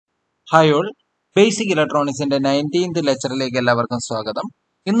Hi all, basic ഇലക്ട്രോണിക്സിന്റെ 19th ലെക്ചറിലേക്ക് എല്ലാവർക്കും സ്വാഗതം.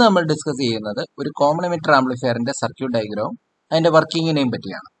 ഇന്ന് നമ്മൾ ഡിസ്കസ് ചെയ്യുന്നത് ഒരു കോമൺ എമിറ്റർ ആംപ്ലിഫയറിന്റെ സർക്യൂട്ട് ഡയഗ്രവും അതിന്റെ വർക്കിങ്ങിനെയും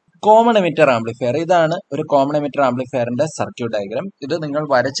പറ്റിയാണ്. കോമൺ എമിറ്റർ ആംപ്ലിഫയർ, ഇതാണ് ഒരു കോമൺ എമിറ്റർ ആംപ്ലിഫയറിന്റെ സർക്യൂട്ട് ഡയഗ്രം. ഇത് നിങ്ങൾ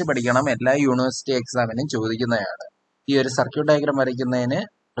വരച്ച് പഠിക്കണം, എല്ലാ യൂണിവേഴ്സിറ്റി എക്സാമിനും ചോദിക്കുന്നതാണ്. ഈ ഒരു സർക്യൂട്ട് ഡയഗ്രം വരയ്ക്കുന്നതിന്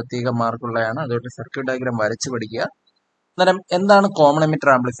പ്രത്യേക മാർക്കുള്ളതാണ്, അതുകൊണ്ട് സർക്യൂട്ട് ഡയഗ്രം വരച്ച് പഠിക്കുക. അന്നേരം എന്താണ് കോമൺ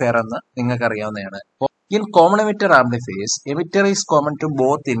എമിറ്റർ ആംപ്ലിഫയർ എന്ന് നിങ്ങൾക്ക് അറിയാവുന്നതാണ്. In common emitter amplifiers, emitter is common to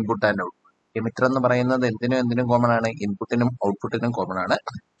both input and output. Emitter എന്ന് പറയുന്നത് എന്തിനും കോമൺ ആണ്, ഇൻപുട്ടിനും ഔട്ട്പുട്ടിനും കോമൺ ആണ്.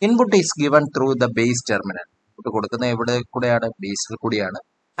 Input is given through the base terminal. Input കൊടുക്കുന്നത് എവിടെ കൂടെയാണ്, ബേസിൽ കൂടിയാണ്.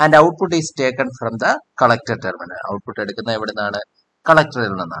 And output is taken from the collector terminal. Output എടുക്കുന്നത് എവിടെ നിന്നാണ്,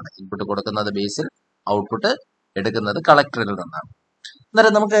 കളക്ടറിൽ നിന്നാണ്. ഇൻപുട്ട് കൊടുക്കുന്നത് ബേസിൽ, ഔട്ട്പുട്ട് എടുക്കുന്നത് കളക്ടറിൽ നിന്നാണ്.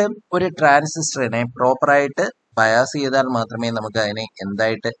 അന്നേരം നമുക്ക് ഒരു ട്രാൻസിസ്റ്ററിനെ പ്രോപ്പറായിട്ട് ബയാസ് ചെയ്താൽ മാത്രമേ നമുക്ക് അതിനെ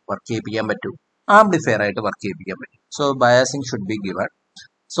എന്തായിട്ട് വർക്ക് ചെയ്യിപ്പിക്കാൻ പറ്റൂ, ആംപ്ലിഫയർ ആയിട്ട് വർക്ക് ചെയ്യിപ്പിക്കാൻ പറ്റും. So biasing should be given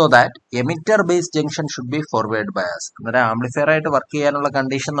so that emitter base junction should be forward bias. അന്നേരം ആംപ്ലിഫയർ ആയിട്ട് വർക്ക് ചെയ്യാനുള്ള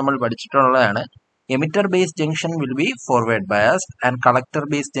കണ്ടീഷൻ നമ്മൾ പഠിച്ചിട്ടുള്ളതാണ്. Emitter base junction will be forward bias and collector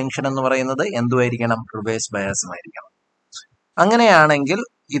base junction എന്ന് പറയുന്നത് എന്തുമായിരിക്കണം, റിവേഴ്സ് ബയാസുമായിരിക്കണം. അങ്ങനെയാണെങ്കിൽ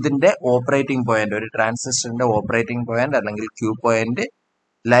ഇതിന്റെ ഓപ്പറേറ്റിംഗ് പോയിന്റ്, ഒരു ട്രാൻസിസ്റ്ററിന്റെ ഓപ്പറേറ്റിംഗ് പോയിന്റ് അല്ലെങ്കിൽ ക്യൂ പോയിന്റ്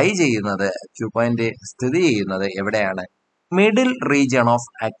ക്യൂ പോയിന്റ് സ്ഥിതി ചെയ്യുന്നത് എവിടെയാണ്, middle region of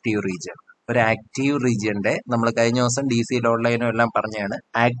active region. ഒരു ആക്റ്റീവ് റീജിയന്റെ, നമ്മൾ കഴിഞ്ഞ ദിവസം DC ഓൺലൈനും എല്ലാം പറഞ്ഞാണ്,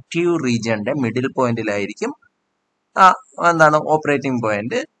 active റീജിയന്റെ middle പോയിന്റിലായിരിക്കും operating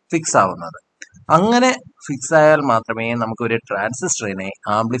point fix ആവുന്നത്. അങ്ങനെ ഫിക്സ് ആയാൽ മാത്രമേ നമുക്ക് ഒരു ട്രാൻസിസ്റ്ററിനെ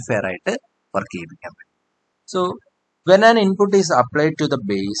ആംപ്ലിഫയർ ആയിട്ട് വർക്ക് ചെയ്യിപ്പിക്കാൻ പറ്റൂ. So when an input is applied to the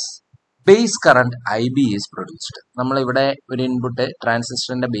base current IB is produced. നമ്മൾ ഇവിടെ ഒരു ഇൻപുട്ട്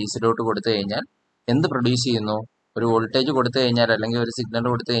ട്രാൻസിസ്റ്ററിന്റെ ബേസിലോട്ട് കൊടുത്തു കഴിഞ്ഞാൽ എന്ത് പ്രൊഡ്യൂസ് ചെയ്യുന്നു, ഒരു വോൾട്ടേജ് കൊടുത്തു കഴിഞ്ഞാൽ അല്ലെങ്കിൽ ഒരു സിഗ്നൽ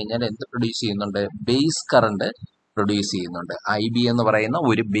കൊടുത്തു കഴിഞ്ഞാൽ എന്ത് പ്രൊഡ്യൂസ് ചെയ്യുന്നുണ്ട്, ബേസ് കറണ്ട് പ്രൊഡ്യൂസ് ചെയ്യുന്നുണ്ട്. IB എന്ന് പറയുന്ന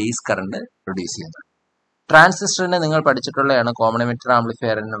ഒരു ബേസ് കറണ്ട് പ്രൊഡ്യൂസ് ചെയ്യുന്നുണ്ട്. ട്രാൻസിസ്റ്ററിനെ നിങ്ങൾ പഠിച്ചിട്ടുള്ളതാണ്, common emitter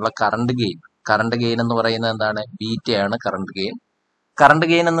ആംപ്ലിഫയറിനുള്ള current gain. Current gain എന്ന് പറയുന്നത് എന്താണ്, ബീറ്റയാണ് കറണ്ട് ഗെയിൻ. കറണ്ട്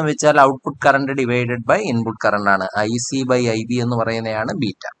ഗെയിൻ എന്ന് വെച്ചാൽ output current divided by input current ആണ്. IC ബൈ IB എന്ന് പറയുന്നതാണ്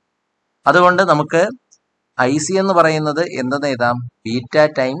ബീറ്റ. അതുകൊണ്ട് നമുക്ക് IC എന്ന് പറയുന്നത് എന്തെന്ന് എഴുതാം, ബീറ്റ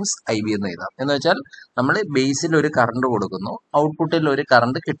ടൈംസ് IB എന്ന് എഴുതാം. എന്ന് വെച്ചാൽ നമ്മൾ ബേസിൽ ഒരു കറണ്ട് കൊടുക്കുന്നു, ഔട്ട്പുട്ടിൽ ഒരു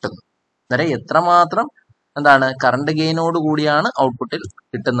കറണ്ട് കിട്ടുന്നു. അന്നേരം എത്രമാത്രം കറണ്ട് ഗെയിനോട് കൂടിയാണ് ഔട്ട്പുട്ടിൽ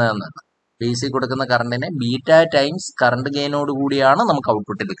കിട്ടുന്നതെന്നാണ്. ബേസിൽ കൊടുക്കുന്ന കറണ്ടിനെ ബീറ്റ ടൈംസ് കറണ്ട് ഗെയിനോട് കൂടിയാണ് നമുക്ക്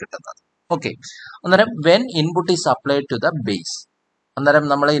ഔട്ട്പുട്ടിൽ കിട്ടുന്നത്. ഓക്കെ, അന്നേരം when input is applied to the base, അന്നേരം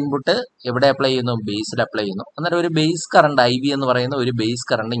നമ്മൾ ഇൻപുട്ട് എവിടെ അപ്ലൈ ചെയ്യുന്നു, ബേസിൽ അപ്ലൈ ചെയ്യുന്നു. അന്നേരം ഒരു ബേസ് കറണ്ട് IB എന്ന് പറയുന്ന ഒരു ബേസ്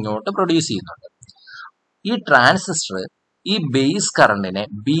കറണ്ട് ഇങ്ങോട്ട് പ്രൊഡ്യൂസ് ചെയ്യുന്നുണ്ട്. ഈ ട്രാൻസിസ്റ്റർ ഈ ബേസ് കറണ്ടിനെ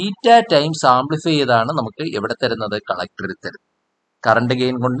ബീറ്റ ടൈംസ് ആംപ്ലിഫൈ ചെയ്താണ് നമുക്ക് എവിടെ തരുന്നത്, കളക്ടറിൽ തരുന്നത്. കറണ്ട്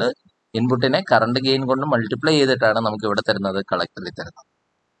ഗെയിൻ കൊണ്ട്, ഇൻപുട്ടിനെ കറണ്ട് ഗെയിൻ കൊണ്ട് മൾട്ടിപ്ലൈ ചെയ്തിട്ടാണ് നമുക്ക് ഇവിടെ തരുന്നത്, കളക്ടറിൽ തരുന്നത്.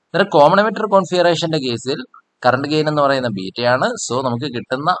 അന്നേരം കോമൺ എമിറ്റർ കോൺഫിഗറേഷന്റെ കേസിൽ കറണ്ട് ഗെയിൻ എന്ന് പറയുന്ന ബീറ്റയാണ്. സോ നമുക്ക്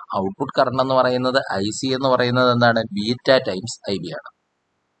കിട്ടുന്ന ഔട്ട്പുട്ട് കറണ്ട് എന്ന് പറയുന്നത് IC എന്ന് പറയുന്നത് എന്താണ്, ബീറ്റ ടൈംസ് IB ആണ്.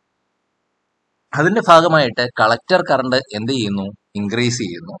 അതിന്റെ ഭാഗമായിട്ട് കളക്ടർ കറണ്ട് എന്ത് ചെയ്യുന്നു, ഇൻക്രീസ്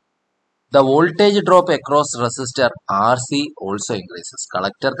ചെയ്യുന്നു. The voltage drop across resistor RC also increases.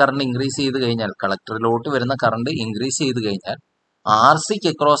 Collector current increase ചെയ്ത് കഴിഞ്ഞാൽ, കളക്ടറിലോട്ട് വരുന്ന കറണ്ട് ഇൻക്രീസ് ചെയ്ത് കഴിഞ്ഞാൽ RCക്ക്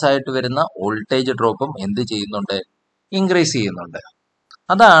അക്രോസ് ആയിട്ട് വരുന്ന വോൾട്ടേജ് ഡ്രോപ്പും എന്ത് ചെയ്യുന്നുണ്ട്, ഇൻക്രീസ് ചെയ്യുന്നുണ്ട്.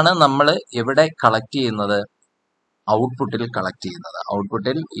 അതാണ് നമ്മൾ എവിടെ കളക്ട് ചെയ്യുന്നത്, ഔട്ട്പുട്ടിൽ കളക്ട് ചെയ്യുന്നത്.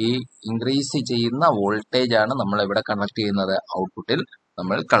 ഔട്ട്പുട്ടിൽ ഈ ഇൻക്രീസ് ചെയ്യുന്ന വോൾട്ടേജ് ആണ് നമ്മൾ എവിടെ കണക്ട് ചെയ്യുന്നത്, ഔട്ട്പുട്ടിൽ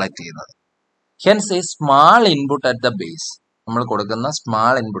നമ്മൾ കളക്ട് ചെയ്യുന്നത്. Hence A small input at the base, നമ്മൾ കൊടുക്കുന്ന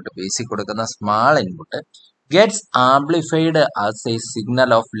സ്മാൾ ഇൻപുട്ട്, ബേസിൽ കൊടുക്കുന്ന small input gets amplified as A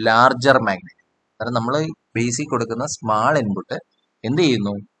signal of larger magnitude. കാരണം നമ്മൾ ബേസിൽ കൊടുക്കുന്ന സ്മാൾ ഇൻപുട്ട് എന്ത്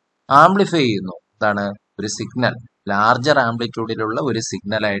ചെയ്യുന്നു, ആംപ്ലിഫൈ ചെയ്യുന്നു. അതാണ് ഒരു സിഗ്നൽ, ലാർജർ ആംപ്ലിറ്റ്യൂഡിലുള്ള ഒരു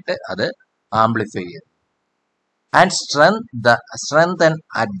സിഗ്നലായിട്ട് അത് ആംപ്ലിഫൈ ചെയ്യുന്നു. And strengthen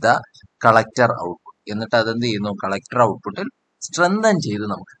at the collector output, എന്നിട്ട് അതെന്ത് ചെയ്യുന്നു, കളക്ടർ ഔട്ട്പുട്ടിൽ സ്ട്രെങ്തൻ ചെയ്ത്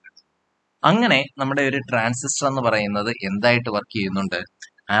നമുക്ക് കിട്ടും. അങ്ങനെ നമ്മുടെ ഒരു ട്രാൻസിസ്റ്റർ എന്ന് പറയുന്നത് എന്തായിട്ട് വർക്ക് ചെയ്യുന്നുണ്ട്,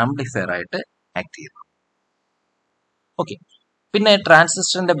 ആംപ്ലിഫയർ ആയിട്ട് ആക്ട് ചെയ്യുന്നു. ഓക്കെ, പിന്നെ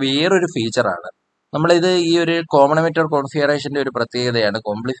ട്രാൻസിസ്റ്ററിന്റെ വേറൊരു ഫീച്ചറാണ്, നമ്മളിത് ഈ ഒരു കോമൺ എമിറ്റർ കോൺഫിഗറേഷന്റെ ഒരു പ്രത്യേകതയാണ്.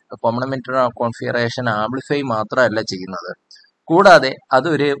 കോമൺ എമിറ്റർ കോൺഫിഗറേഷൻ ആംപ്ലിഫൈ മാത്രമല്ല ചെയ്യുന്നത്, കൂടാതെ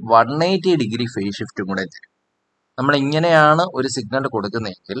അതൊരു 180 ഡിഗ്രി ഫേസ് ഷിഫ്റ്റും കൂടെ തരും. നമ്മൾ ഇങ്ങനെയാണ് ഒരു സിഗ്നൽ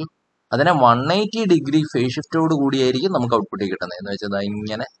കൊടുക്കുന്നതെങ്കിൽ അതിനെ 180 ഡിഗ്രി ഫേസ് ഷിഫ്റ്റോട് കൂടിയായിരിക്കും നമുക്ക് ഔട്ട്പുട്ടിൽ കിട്ടുന്നത്. എന്ന് വെച്ചാൽ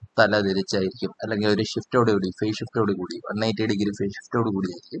ഇങ്ങനെ തല തിരിച്ചായിരിക്കും, അല്ലെങ്കിൽ ഒരു ഷിഫ്റ്റോട് കൂടി, ഫേസ് ഷിഫ്റ്റോട് കൂടി, 180 ഡിഗ്രി ഫേസ് ഷിഫ്റ്റോട്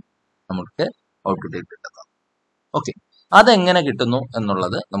കൂടിയായിരിക്കും നമുക്ക് ഔട്ട്പുട്ടിൽ കിട്ടുന്നത്. ഓക്കെ, അതെങ്ങനെ കിട്ടുന്നു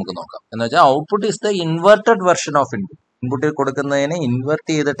എന്നുള്ളത് നമുക്ക് നോക്കാം. എന്ന് വെച്ചാൽ output is the inverted version of input. ഇൻപുട്ടിൽ കൊടുക്കുന്നതിനെ ഇൻവെർട്ട്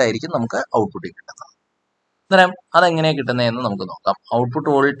ചെയ്തിട്ടായിരിക്കും നമുക്ക് ഔട്ട്പുട്ടിൽ കിട്ടുന്നത്. അന്നേരം അതെങ്ങനെയാണ് കിട്ടുന്നതെന്ന് നമുക്ക് നോക്കാം. ഔട്ട്പുട്ട്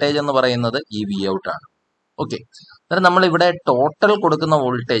വോൾട്ടേജ് എന്ന് പറയുന്നത് ഈ വി ഔട്ട് ആണ്. ഓക്കെ, അന്നേരം നമ്മൾ ഇവിടെ ടോട്ടൽ കൊടുക്കുന്ന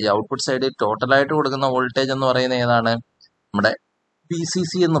വോൾട്ടേജ്, ഔട്ട്പുട്ട് സൈഡിൽ ടോട്ടലായിട്ട് കൊടുക്കുന്ന വോൾട്ടേജ് എന്ന് പറയുന്നത് ഏതാണ്? നമ്മുടെ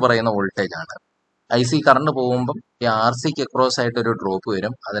VCC എന്ന് പറയുന്ന വോൾട്ടേജ് ആണ്. IC കറണ്ട് പോകുമ്പം ഈ RCക്ക് അക്രോസ് ആയിട്ട് ഒരു ഡ്രോപ്പ്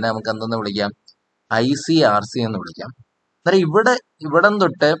വരും. അതിനെ നമുക്ക് എന്തെന്ന് വിളിക്കാം? IC/RC എന്ന് വിളിക്കാം. അന്നേരം ഇവിടെ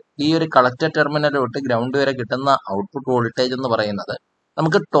തൊട്ട് ഈ ഒരു കളക്ടർ ടെർമിനൽ തൊട്ട് ഗ്രൗണ്ട് വരെ കിട്ടുന്ന ഔട്ട്പുട്ട് വോൾട്ടേജ് എന്ന് പറയുന്നത്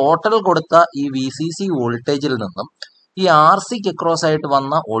നമുക്ക് ടോട്ടൽ കൊടുത്ത ഈ VCC വോൾട്ടേജിൽ നിന്നും ഈ RCക്ക് അക്രോസ് ആയിട്ട്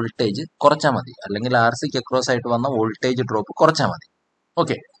വന്ന വോൾട്ടേജ് കുറച്ചാൽ മതി, അല്ലെങ്കിൽ RCക്ക് അക്രോസ് ആയിട്ട് വന്ന വോൾട്ടേജ് ഡ്രോപ്പ് കുറച്ചാൽ മതി.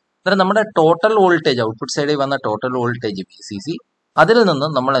 ഓക്കെ, അന്നേരം നമ്മുടെ ടോട്ടൽ വോൾട്ടേജ്, ഔട്ട്പുട്ട് സൈഡിൽ വന്ന ടോട്ടൽ വോൾട്ടേജ് VCC, അതിൽ നിന്ന്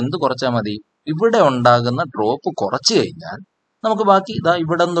നമ്മൾ എന്ത് കുറച്ചാൽ മതി? ഇവിടെ ഉണ്ടാകുന്ന ഡ്രോപ്പ് കുറച്ച് കഴിഞ്ഞാൽ നമുക്ക് ബാക്കി ഇതാ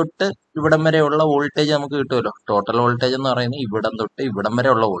ഇവിടം തൊട്ട് ഇവിടം വരെയുള്ള വോൾട്ടേജ് നമുക്ക് കിട്ടുമല്ലോ. ടോട്ടൽ വോൾട്ടേജ് എന്ന് പറയുന്നത് ഇവിടം തൊട്ട് ഇവിടം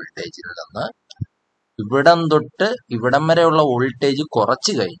വരെയുള്ള വോൾട്ടേജിൽ നിന്ന് ഇവിടം തൊട്ട് ഇവിടം വരെയുള്ള വോൾട്ടേജ്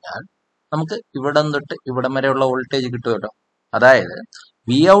കുറച്ച് കഴിഞ്ഞാൽ നമുക്ക് ഇവിടം തൊട്ട് ഇവിടം വരെയുള്ള വോൾട്ടേജ് കിട്ടുമല്ലോ. അതായത്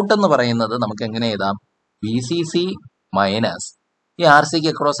വി ഔട്ട് എന്ന് പറയുന്നത് നമുക്ക് എങ്ങനെ എഴുതാം? VCC മൈനസ് ഈ RCക്ക്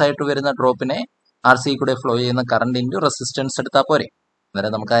അക്രോസ് ആയിട്ട് വരുന്ന ഡ്രോപ്പിനെ RC കൂടെ ഫ്ലോ ചെയ്യുന്ന കറണ്ട് ഇൻറ്റു റെസിസ്റ്റൻസ് എടുത്താൽ പോരെ.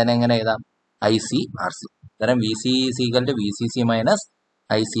 അന്നേരം നമുക്ക് അതിനെ എങ്ങനെ എഴുതാം? IC/RC. അന്നേരം VCC മൈനസ്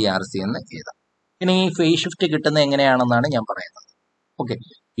IC/RC എന്ന് എഴുതാം. ഇനി ഈ ഫേസ് ഷിഫ്റ്റ് കിട്ടുന്നത് എങ്ങനെയാണെന്നാണ് ഞാൻ പറയുന്നത്. ഓക്കെ,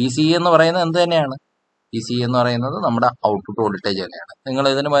 VCE എന്ന് പറയുന്നത് എന്ത് തന്നെയാണ്? VCE എന്ന് പറയുന്നത് നമ്മുടെ ഔട്ട്പുട്ട് വോൾട്ടേജ് തന്നെയാണ്. നിങ്ങൾ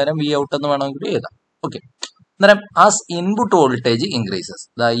ഇതിന് പകരം വി ഔട്ട് എന്ന് വേണമെങ്കിൽ എഴുതാം. ഓക്കെ, അന്നേരം ആസ് ഇൻപുട്ട് വോൾട്ടേജ് ഇൻക്രീസസ്,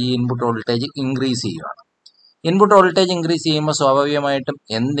 ഈ ഇൻപുട്ട് വോൾട്ടേജ് ഇൻക്രീസ് ചെയ്യുകയാണ്. ഇൻപുട്ട് വോൾട്ടേജ് ഇൻക്രീസ് ചെയ്യുമ്പോൾ സ്വാഭാവികമായിട്ടും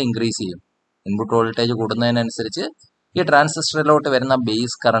എന്ത് ഇൻക്രീസ് ചെയ്യും? ഇൻപുട്ട് വോൾട്ടേജ് കൂടുന്നതിനനുസരിച്ച് ഈ ട്രാൻസിസ്റ്ററിലോട്ട് വരുന്ന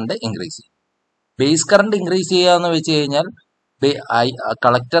ബേസ് കറണ്ട് ഇൻക്രീസ് ചെയ്യും. ബേസ് കറണ്ട് ഇൻക്രീസ് ചെയ്യുക എന്ന് വെച്ച് കഴിഞ്ഞാൽ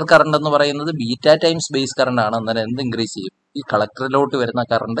കളക്ടർ കറണ്ട് എന്ന് പറയുന്നത് ബീറ്റ ടൈംസ് ബേസ് കറണ്ട് ആണ്. അന്നേരം എന്ത് ഇൻക്രീസ് ചെയ്യും? ഈ കളക്ടറിലോട്ട് വരുന്ന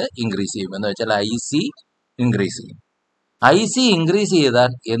കറണ്ട് ഇൻക്രീസ് ചെയ്യും. എന്ന് വെച്ചാൽ IC ഇൻക്രീസ് ചെയ്യും. IC ഇൻക്രീസ്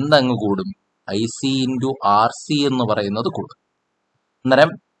ചെയ്താൽ എന്തങ്ങ് കൂടും? IC/RC എന്ന് പറയുന്നത് കൂടും.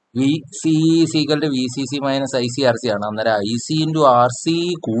 അന്നേരം VCC മൈനസ് IC/RC ആണ്. അന്നേരം IC/RC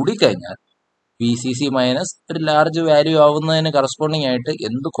കൂടിക്കഴിഞ്ഞാൽ VCC മൈനസ് ഒരു ലാർജ് വാല്യൂ ആവുന്നതിന് കറസ്പോണ്ടിങ് ആയിട്ട്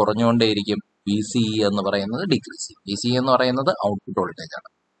എന്ത് കുറഞ്ഞുകൊണ്ടേയിരിക്കും? VCE എന്ന് പറയുന്നത് ഡിക്രീസ് ചെയ്യും. VCE എന്ന് പറയുന്നത് ഔട്ട്പുട്ട് വോൾട്ടേജ് ആണ്.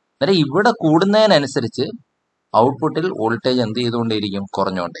 അന്നേരം ഇവിടെ കൂടുന്നതിനനുസരിച്ച് ഔട്ട്പുട്ടിൽ വോൾട്ടേജ് എന്ത് ചെയ്തുകൊണ്ടേയിരിക്കും?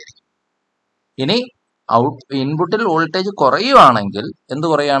 കുറഞ്ഞുകൊണ്ടേയിരിക്കും. ഇനി ഇൻപുട്ടിൽ വോൾട്ടേജ് കുറയുവാണെങ്കിൽ എന്ത്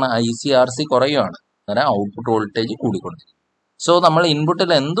കുറയാണ്? IC/RC കുറയുവാണ്. അന്നേരം ഔട്ട്പുട്ട് വോൾട്ടേജ് കൂടിക്കൊണ്ടിരിക്കും. സോ നമ്മൾ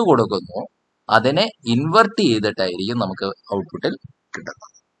ഇൻപുട്ടിൽ എന്ത് കൊടുക്കുന്നു അതിനെ ഇൻവെർട്ട് ചെയ്തിട്ടായിരിക്കും നമുക്ക് ഔട്ട്പുട്ടിൽ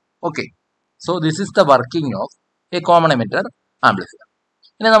കിട്ടുന്നത്. Okay, so this is the working of A common emitter amplifier.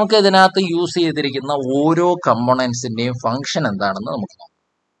 ഇനി നമുക്ക് ഇതിനകത്ത് യൂസ് ചെയ്തിരിക്കുന്ന ഓരോ കമ്പോണൻസിന്റെയും ഫംഗ്ഷൻ എന്താണെന്ന് നമുക്ക് നോക്കാം.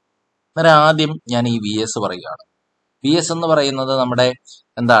 അന്നേരം ആദ്യം ഞാൻ ഈ VS പറയുകയാണ്. VS എന്ന് പറയുന്നത് നമ്മുടെ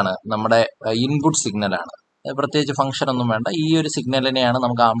ഇൻപുട്ട് സിഗ്നലാണ്. പ്രത്യേകിച്ച് ഫംഗ്ഷൻ ഒന്നും വേണ്ട. ഈ ഒരു സിഗ്നലിനെയാണ്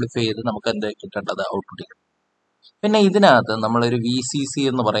നമുക്ക് ആംപ്ലിഫൈ ചെയ്ത് നമുക്ക് എന്ത് കിട്ടേണ്ടത്? ഔട്ട്പുട്ട് കിട്ടും. പിന്നെ ഇതിനകത്ത് നമ്മളൊരു VCC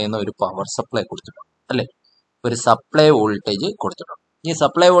എന്ന് പറയുന്ന ഒരു പവർ സപ്ലൈ കൊടുത്തിട്ടുണ്ട്, അല്ലെ? ഒരു സപ്ലൈ വോൾട്ടേജ് കൊടുത്തിട്ടുണ്ട്. ഈ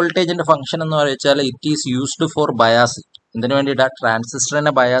സപ്ലൈ വോൾട്ടേജിന്റെ ഫംഗ്ഷൻ എന്ന് വെച്ചാൽ it is used for biasing. എന്തിനു വേണ്ടിയിട്ടാണ്?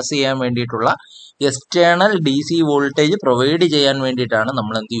 ട്രാൻസിസ്റ്ററിനെ ബയാസ് ചെയ്യാൻ വേണ്ടിയിട്ടുള്ള എക്സ്റ്റേണൽ DC വോൾട്ടേജ് പ്രൊവൈഡ് ചെയ്യാൻ വേണ്ടിയിട്ടാണ്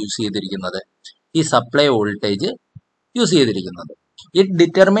നമ്മൾ എന്ത് യൂസ് ചെയ്തിരിക്കുന്നത്? ഈ സപ്ലൈ വോൾട്ടേജ് യൂസ് ചെയ്തിരിക്കുന്നത്. It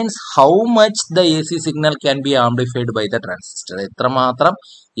determines how much the AC signal can be amplified by the transistor. എത്രമാത്രം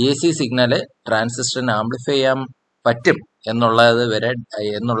AC സിഗ്നൽ ട്രാൻസിസ്റ്ററിന് ആംപ്ലിഫൈ ചെയ്യാൻ പറ്റും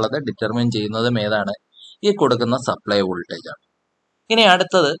എന്നുള്ളത് ഡിറ്റർമിൻ ചെയ്യുന്നതും ഏതാണ്? ഈ കൊടുക്കുന്ന സപ്ലൈ വോൾട്ടേജ് ആണ്. ഇനി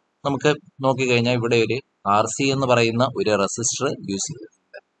അടുത്തത് നമുക്ക് നോക്കിക്കഴിഞ്ഞാൽ ഇവിടെ ഒരു RC എന്ന് പറയുന്ന ഒരു റെസിസ്റ്റർ യൂസ്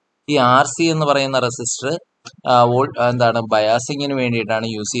ചെയ്തിട്ടുണ്ട്. ഈ RC എന്ന് പറയുന്ന റെസിസ്റ്റർ ബയാസിങ്ങിന് വേണ്ടിയിട്ടാണ്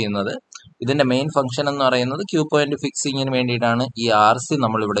യൂസ് ചെയ്യുന്നത്. ഇതിന്റെ മെയിൻ ഫംഗ്ഷൻ എന്ന് പറയുന്നത് ക്യൂ പോയിന്റ് ഫിക്സിങ്ങിന് വേണ്ടിയിട്ടാണ് ഈ RC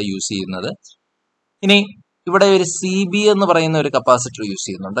നമ്മൾ ഇവിടെ യൂസ് ചെയ്യുന്നത്. ഇനി ഇവിടെ ഒരു CB എന്ന് പറയുന്ന ഒരു കപ്പാസിറ്റർ യൂസ്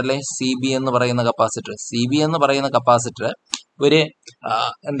ചെയ്യുന്നുണ്ട്, അല്ലെ? CB എന്ന് പറയുന്ന കപ്പാസിറ്റർ ഒരു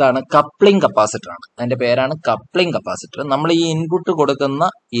കപ്ലിംഗ് കപ്പാസിറ്റർ ആണ്. അതിന്റെ പേരാണ് കപ്ലിംഗ് കപ്പാസിറ്റർ. നമ്മൾ ഈ ഇൻപുട്ട് കൊടുക്കുന്ന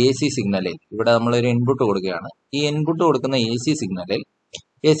AC സിഗ്നലിൽ, ഇവിടെ നമ്മളൊരു ഇൻപുട്ട് കൊടുക്കുകയാണ്. ഈ ഇൻപുട്ട് കൊടുക്കുന്ന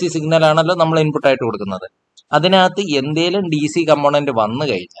AC സിഗ്നൽ ആണല്ലോ നമ്മൾ ഇൻപുട്ട് ആയിട്ട് കൊടുക്കുന്നത്. അതിനകത്ത് എന്തേലും DC കമ്പോണന്റ് വന്നു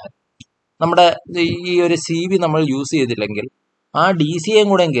കഴിഞ്ഞാൽ നമ്മുടെ ഈ ഒരു CB നമ്മൾ യൂസ് ചെയ്തില്ലെങ്കിൽ ആ DCയും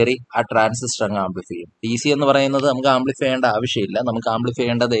കൂടെ കയറി ആ ട്രാൻസിസ്റ്റർ അങ്ങ് ആംപ്ലിഫൈ ചെയ്യും. DC എന്ന് പറയുന്നത് നമുക്ക് ആംപ്ലിഫൈ ചെയ്യേണ്ട ആവശ്യമില്ല. നമുക്ക് ആംപ്ലിഫൈ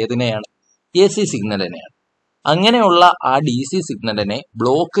ചെയ്യേണ്ടത് ഏതിനെയാണ്? AC സിഗ്നലിനെയാണ്. അങ്ങനെയുള്ള ആ DC സിഗ്നലിനെ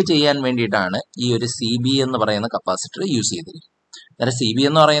ബ്ലോക്ക് ചെയ്യാൻ വേണ്ടിയിട്ടാണ് ഈ ഒരു CB എന്ന് പറയുന്ന കപ്പാസിറ്റർ യൂസ് ചെയ്തിരിക്കുന്നത്. അതായത് CB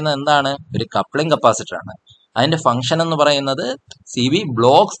എന്ന് പറയുന്നത് എന്താണ്? ഒരു കപ്ലിംഗ് കപ്പാസിറ്റർ ആണ്. അതിന്റെ ഫംഗ്ഷൻ എന്ന് പറയുന്നത് CB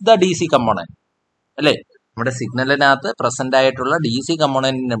blocks the DC component, അല്ലെ? നമ്മുടെ സിഗ്നലിനകത്ത് പ്രസന്റ് ആയിട്ടുള്ള DC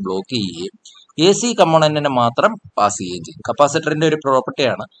കമ്പോണന്റിനെ ബ്ലോക്ക് ചെയ്യുകയും AC കമ്പോണന്റിനെ മാത്രം പാസ് ചെയ്യുകയും ചെയ്യും. കപ്പാസിറ്ററിന്റെ ഒരു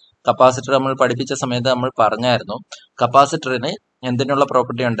പ്രോപ്പർട്ടിയാണ് കപ്പാസിറ്റർ നമ്മൾ പഠിപ്പിച്ച സമയത്ത് നമ്മൾ പറഞ്ഞായിരുന്നു, കപ്പാസിറ്ററിന് എന്തിനുള്ള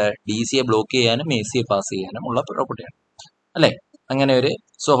പ്രോപ്പർട്ടി ഉണ്ട്? ഡി സിയെ ബ്ലോക്ക് ചെയ്യാനും എ സിയെ പാസ് ചെയ്യാനും ഉള്ള പ്രോപ്പർട്ടിയാണ് അല്ലെ? അങ്ങനെ ഒരു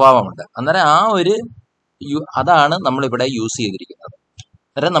സ്വഭാവമുണ്ട്. അന്നേരം ആ ഒരു അതാണ് നമ്മൾ ഇവിടെ യൂസ് ചെയ്തിരിക്കുന്നത്.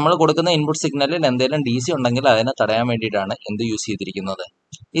 അന്നേരം നമ്മൾ കൊടുക്കുന്ന ഇൻപുട്ട് സിഗ്നലിൽ എന്തെങ്കിലും ഡി സി ഉണ്ടെങ്കിൽ അതിനെ തടയാൻ വേണ്ടിയിട്ടാണ് എന്ത് യൂസ് ചെയ്തിരിക്കുന്നത്?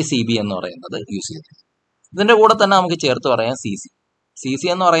 ഈ സി ബി എന്ന് പറയുന്നത് യൂസ് ചെയ്തിരിക്കുന്നത്. ഇതിന്റെ കൂടെ തന്നെ നമുക്ക് ചേർത്ത് പറയാം സി സി. സി സി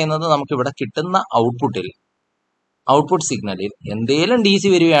എന്ന് പറയുന്നത് നമുക്ക് ഇവിടെ കിട്ടുന്ന ഔട്ട്പുട്ട് സിഗ്നലിൽ എന്തെങ്കിലും ഡി സി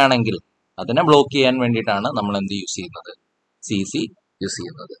വരികയാണെങ്കിൽ അതിനെ ബ്ലോക്ക് ചെയ്യാൻ വേണ്ടിയിട്ടാണ് നമ്മൾ എന്ത് യൂസ് ചെയ്യുന്നത്? സി സി യൂസ്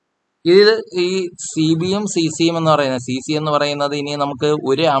ചെയ്യുന്നത്. ഇത് ഈ സി ബിയും സി സിയും എന്ന് പറയുന്നത്, സി സി എന്ന് പറയുന്നത് ഇനി നമുക്ക്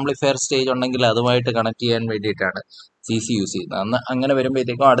ഒരു ആംപ്ലിഫയർ സ്റ്റേജ് ഉണ്ടെങ്കിൽ അതുമായിട്ട് കണക്ട് ചെയ്യാൻ വേണ്ടിയിട്ടാണ് സി സി യൂസ് ചെയ്യുന്നത്. അങ്ങനെ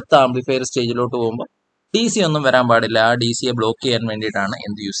വരുമ്പോഴത്തേക്കും അടുത്ത ആംപ്ലിഫയർ സ്റ്റേജിലോട്ട് പോകുമ്പോൾ ഡി സി ഒന്നും വരാൻ പാടില്ല. ആ ഡി സിയെ ബ്ലോക്ക് ചെയ്യാൻ വേണ്ടിയിട്ടാണ്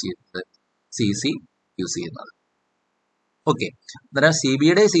എന്ത് യൂസ് ചെയ്യുന്നത്? സി സി യൂസ് ചെയ്യുന്നത്. ഓക്കെ, അന്നേരം സി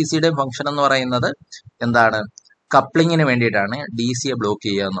ബിയുടെയും സി സിയുടെയും ഫംഗ്ഷൻ എന്ന് പറയുന്നത് എന്താണ്? കപ്ലിങ്ങിന് വേണ്ടിയിട്ടാണ് ഡി സിയെ ബ്ലോക്ക്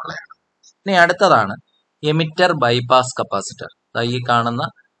ചെയ്യുക എന്നുള്ളതാണ്. ഇനി അടുത്തതാണ് എമിറ്റർ ബൈപാസ് കപ്പാസിറ്റർ. ഈ കാണുന്ന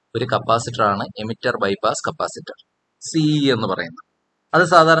ഒരു കപ്പാസിറ്റർ ആണ് എമിറ്റർ ബൈപാസ് കപ്പാസിറ്റർ, സി എന്ന് പറയുന്നത്. അത്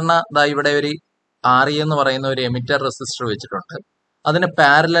സാധാരണ ഇവിടെ ഒരു RE എന്ന് പറയുന്ന ഒരു എമിറ്റർ റെസിസ്റ്റർ വെച്ചിട്ടുണ്ട്. അതിന്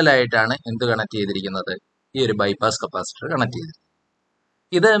പാരലൽ ആയിട്ടാണ് എന്ത് കണക്ട് ചെയ്തിരിക്കുന്നത്? ഈ ഒരു ബൈപാസ് കപ്പാസിറ്റർ കണക്ട് ചെയ്തിരിക്കുന്നത്.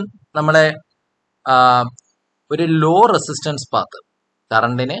 ഇത് നമ്മളെ ഒരു ലോ റെസിസ്റ്റൻസ് പാത്ത്,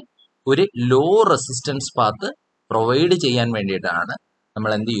 കറണ്ടിന് ഒരു ലോ റെസിസ്റ്റൻസ് പാത്ത് പ്രൊവൈഡ് ചെയ്യാൻ വേണ്ടിയിട്ടാണ്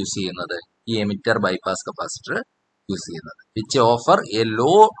നമ്മൾ എന്ത് യൂസ് ചെയ്യുന്നത്? ഈ എമിറ്റർ ബൈപാസ് കപ്പാസിറ്റർ യൂസ് ചെയ്യുന്നത്. വിച്ച് ഓഫർ എ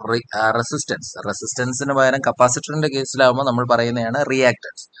ലോ റെസിസ്റ്റൻസിന് പകരം കപ്പാസിറ്ററിന്റെ കേസിലാവുമ്പോൾ നമ്മൾ പറയുന്നതാണ്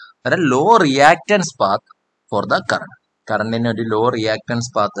റിയാക്ടൻസ്. അതായത് law reactance path for the കറണ്ടിന് ഒരു ലോ റിയാക്ടൻസ്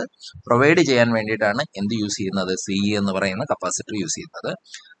പാത്ത് പ്രൊവൈഡ് ചെയ്യാൻ വേണ്ടിയിട്ടാണ് എന്ത് യൂസ് ചെയ്യുന്നത്? സി എന്ന് പറയുന്ന കപ്പാസിറ്റർ യൂസ് ചെയ്യുന്നത്.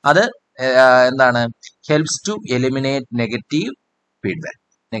 അത് എന്താണ്? Helps to eliminate negative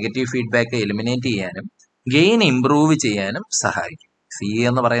feedback eliminate ചെയ്യാനും ഗെയിൻ ഇംപ്രൂവ് ചെയ്യാനും സഹായിക്കും. സി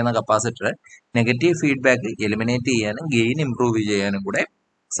എന്ന് പറയുന്ന കപ്പാസിറ്റർ നെഗറ്റീവ് ഫീഡ്ബാക്ക് എലിമിനേറ്റ് ചെയ്യാനും ഗെയിൻ ഇംപ്രൂവ് ചെയ്യാനും കൂടെ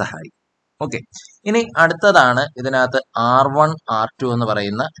സഹായിക്കും. ഓക്കെ, ഇനി അടുത്തതാണ് ഇതിനകത്ത് R1 R2 എന്ന്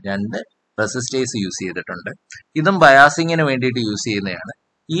പറയുന്ന രണ്ട് റെസിസ്റ്റേഴ്സ് യൂസ് ചെയ്തിട്ടുണ്ട്. ഇതും ബയാസിങ്ങിന് വേണ്ടിയിട്ട് യൂസ് ചെയ്യുന്നതാണ്.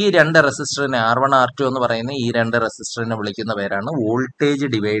 ഈ രണ്ട് റെസിസ്റ്ററിനെ R1 R2 എന്ന് പറയുന്ന ഈ രണ്ട് റെസിസ്റ്ററിനെ വിളിക്കുന്ന പേരാണ് voltage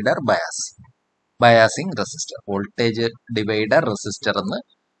divider biasing resistor, voltage divider resistor എന്ന്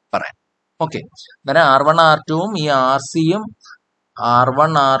പറയാം. ഓക്കെ, അന്നേരം R1 R2വും ഈ RCയും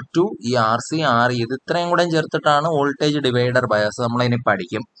R1 R2 ഈ RC RE ഇത് ഇത്രയും കൂടെ ചേർത്തിട്ടാണ് വോൾട്ടേജ് ഡിവൈഡർ ബയാസ്. നമ്മളിനി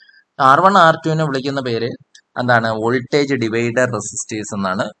പഠിക്കും. R1 R2നെ വിളിക്കുന്ന പേര് എന്താണ്? വോൾട്ടേജ് ഡിവൈഡർ റെസിസ്റ്റേഴ്സ്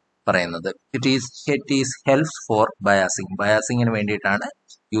എന്നാണ് പറയുന്നത്. ഇറ്റ് ഈസ് ഹെൽപ്സ് ഫോർ ബയാസിങ്ങിന് വേണ്ടിയിട്ടാണ്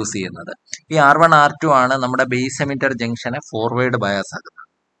യൂസ് ചെയ്യുന്നത്. ഈ R1 R2 ആണ് നമ്മുടെ ബേസ് എമിറ്റർ ജംഗ്ഷനെ ഫോർവേഡ് ബയാസ് ആക്കുന്നത്.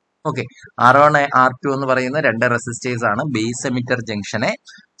 ഓക്കെ, R1 R2 എന്ന് പറയുന്ന രണ്ട് റെസിസ്റ്റേഴ്സ് ആണ് ബേസ് എമിറ്റർ ജംഗ്ഷനെ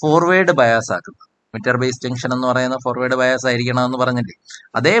ഫോർവേഡ് ബയാസ് ആക്കുന്നത്. എമിറ്റർ ബേസ് ജംഗ്ഷൻ എന്ന് പറയുന്ന ഫോർവേഡ് ബയാസ് ആയിരിക്കണം എന്ന് പറഞ്ഞില്ലേ?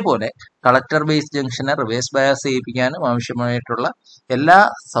 അതേപോലെ കളക്ടർ ബേസ് ജംഗ്ഷനെ റിവേഴ്സ് ബയാസ് ചെയ്യിപ്പിക്കാനും ആവശ്യമായിട്ടുള്ള എല്ലാ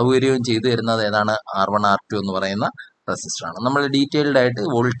സൗകര്യവും ചെയ്തു തരുന്നത് ഏതാണ്? R1 R2 എന്ന് പറയുന്ന റെസിസ്റ്റർ ആണ്. നമ്മൾ ഡീറ്റെയിൽഡ് ആയിട്ട്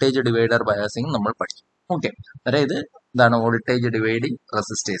വോൾട്ടേജ് ഡിവൈഡർ ബയാസിംഗ് നമ്മൾ പഠിക്കും. ഓക്കെ, അതായത് ഇത് എന്താണ്? വോൾട്ടേജ് ഡിവൈഡിങ്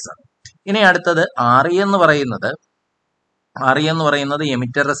റെസിസ്റ്റേഴ്സ് ആണ്. ഇനി അടുത്തത് RE എന്ന് പറയുന്നത്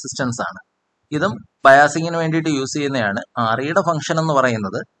എമിറ്റർ റെസിസ്റ്റൻസ് ആണ്. ഇതും ബയാസിങ്ങിന് വേണ്ടിയിട്ട് യൂസ് ചെയ്യുന്നതാണ്. REയുടെ ഫംഗ്ഷൻ എന്ന്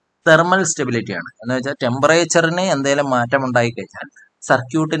പറയുന്നത് തെർമൽ സ്റ്റെബിലിറ്റി ആണ്. എന്ന് വെച്ചാൽ ടെമ്പറേച്ചറിന് എന്തെങ്കിലും മാറ്റം ഉണ്ടായി കഴിഞ്ഞാൽ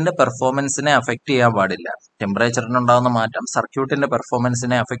സർക്യൂട്ടിന്റെ പെർഫോമൻസിനെ അഫക്ട് ചെയ്യാൻ പാടില്ല. ടെമ്പറേച്ചറിനുണ്ടാകുന്ന മാറ്റം സർക്യൂട്ടിന്റെ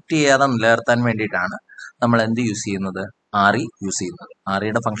പെർഫോമൻസിനെ അഫക്ട് ചെയ്യാതെ നിലനിർത്താൻ വേണ്ടിയിട്ടാണ് നമ്മൾ എന്ത് യൂസ് ചെയ്യുന്നത്? RE യൂസ് ചെയ്യുന്നത്.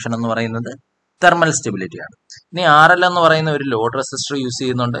 REയുടെ ഫംഗ്ഷൻ എന്ന് പറയുന്നത് തെർമൽ സ്റ്റെബിലിറ്റി ആണ്. ഇനി RL എന്ന് പറയുന്ന ഒരു ലോഡ് റെസിസ്റ്റർ യൂസ്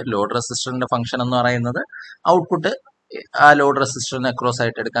ചെയ്യുന്നുണ്ട്. ലോഡ് റെസിസ്റ്ററിന്റെ ഫംഗ്ഷൻ എന്ന് പറയുന്നത് ഔട്ട്പുട്ട് ആ ലോഡ് റെസിസ്റ്ററിനെ അക്രോസ്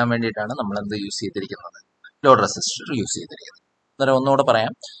ആയിട്ട് എടുക്കാൻ വേണ്ടിയിട്ടാണ് നമ്മൾ എന്ത് യൂസ് ചെയ്തിരിക്കുന്നത്? ലോഡ് റെസിസ്റ്റർ യൂസ് ചെയ്തിരിക്കുന്നത്. അന്നേരം ഒന്നുകൂടെ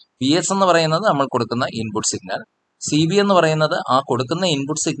പറയാം. VS എന്ന് പറയുന്നത് നമ്മൾ കൊടുക്കുന്ന ഇൻപുട്ട് സിഗ്നൽ. CB എന്ന് പറയുന്നത് ആ കൊടുക്കുന്ന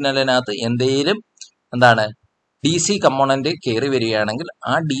ഇൻപുട്ട് സിഗ്നലിനകത്ത് എന്തെങ്കിലും എന്താണ് DC കമ്പോണന്റ് കയറി വരികയാണെങ്കിൽ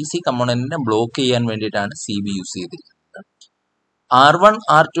ആ DC കമ്പോണന്റിനെ ബ്ലോക്ക് ചെയ്യാൻ വേണ്ടിയിട്ടാണ് CB യൂസ് ചെയ്തിരിക്കുന്നത്. R1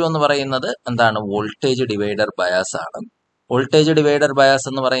 R2 എന്ന് പറയുന്നത് എന്താണ്? വോൾട്ടേജ് ഡിവൈഡർ ബയാസ് ആണ്. വോൾട്ടേജ് ഡിവൈഡർ ബയാസ്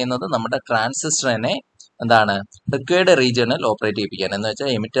എന്ന് പറയുന്നത് നമ്മുടെ ട്രാൻസിസ്റ്ററിനെ എന്താണ്? റിക്വയർഡ് റീജിയണിൽ ഓപ്പറേറ്റ് ചെയ്യിപ്പിക്കാൻ, എന്ന്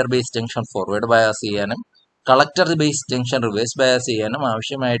വെച്ചാൽ emitter base junction forward bias ചെയ്യാനും collector base junction reverse bias ചെയ്യാനും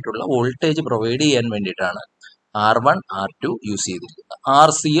ആവശ്യമായിട്ടുള്ള വോൾട്ടേജ് പ്രൊവൈഡ് ചെയ്യാൻ വേണ്ടിയിട്ടാണ് R1 R2 യൂസ് ചെയ്തിരിക്കുന്നത്.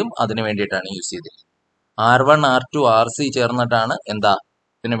 RCയും അതിന് വേണ്ടിയിട്ടാണ് യൂസ് ചെയ്തിരിക്കുന്നത്. R1 R2 RC ചേർന്നിട്ടാണ് എന്താ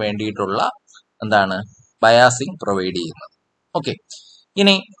ഇതിന് വേണ്ടിയിട്ടുള്ള എന്താണ്? ബയാസിംഗ് പ്രൊവൈഡ് ചെയ്യുന്നത്. ഓക്കെ,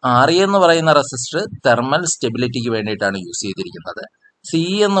 ഇനി RE എന്ന് പറയുന്ന റെസിസ്റ്റർ തെർമൽ സ്റ്റെബിലിറ്റിക്ക് വേണ്ടിയിട്ടാണ് യൂസ് ചെയ്തിരിക്കുന്നത്.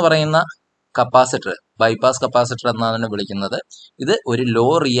 CE എന്ന് പറയുന്ന കപ്പാസിറ്റർ ബൈപാസ് കപ്പാസിറ്റർ എന്നാണ് വിളിക്കുന്നത്. ഇത് ഒരു ലോ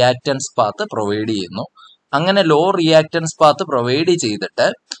റിയാക്ടൻസ് പാത്ത് പ്രൊവൈഡ് ചെയ്യുന്നു. അങ്ങനെ ലോ റിയാക്ടൻസ് പാത്ത് പ്രൊവൈഡ് ചെയ്തിട്ട്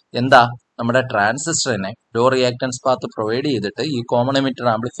എന്താ നമ്മുടെ ട്രാൻസിസ്റ്ററിനെ ലോ റിയാക്ടൻസ് പാത്ത് പ്രൊവൈഡ് ചെയ്തിട്ട് ഈ കോമൺ എമിറ്റർ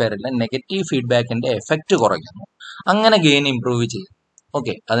ആംപ്ലിഫയറിന്റെ നെഗറ്റീവ് ഫീഡ്ബാക്കിന്റെ എഫക്റ്റ് കുറയ്ക്കുന്നു. അങ്ങനെ ഗെയിൻ ഇംപ്രൂവ് ചെയ്യും.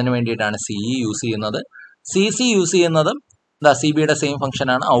 ഓക്കെ, അതിനു വേണ്ടിയിട്ടാണ് CE യൂസ് ചെയ്യുന്നത്. CC യൂസ് ചെയ്യുന്നതും CBയുടെ സെയിം ഫംഗ്ഷൻ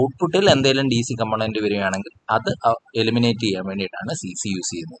ആണ്. ഔട്ട്പുട്ടിൽ എന്തെങ്കിലും DC കമ്പോണന്റ് വരികയാണെങ്കിൽ അത് എലിമിനേറ്റ് ചെയ്യാൻ വേണ്ടിയിട്ടാണ് CC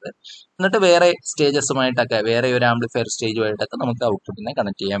യൂസ് ചെയ്യുന്നത്. എന്നിട്ട് വേറെ സ്റ്റേജസുമായിട്ടൊക്കെ വേറെ ഒരു ആംപ്ലിഫയർ സ്റ്റേജുമായിട്ടൊക്കെ നമുക്ക് ഔട്ട്പുട്ടിനെ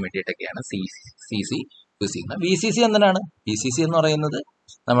കണക്ട് ചെയ്യാൻ വേണ്ടിയിട്ടൊക്കെയാണ് CC യൂസ് ചെയ്യുന്നത്. VCC എന്തിനാണ്? VCC എന്ന് പറയുന്നത്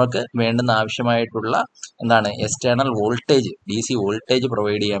നമുക്ക് വേണ്ടുന്ന ആവശ്യമായിട്ടുള്ള external voltage, DC voltage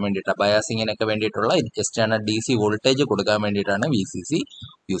provide ചെയ്യാൻ വേണ്ടിയിട്ടാണ്, ബയാസിങ്ങിനൊക്കെ വേണ്ടിയിട്ടുള്ള എക്സ്റ്റേണൽ DC വോൾട്ടേജ് കൊടുക്കാൻ വേണ്ടിയിട്ടാണ് VCC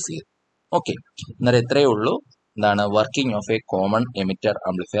യൂസ് ചെയ്യുന്നത്. ഓക്കെ, അന്നേരം ഇത്രയേ ഉള്ളൂ working of A common emitter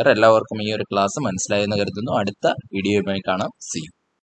amplifier. എല്ലാവർക്കും ഈ ഒരു ക്ലാസ് മനസ്സിലായെന്ന് കരുതുന്നു. അടുത്ത വീഡിയോയുമായി കാണാം. See you.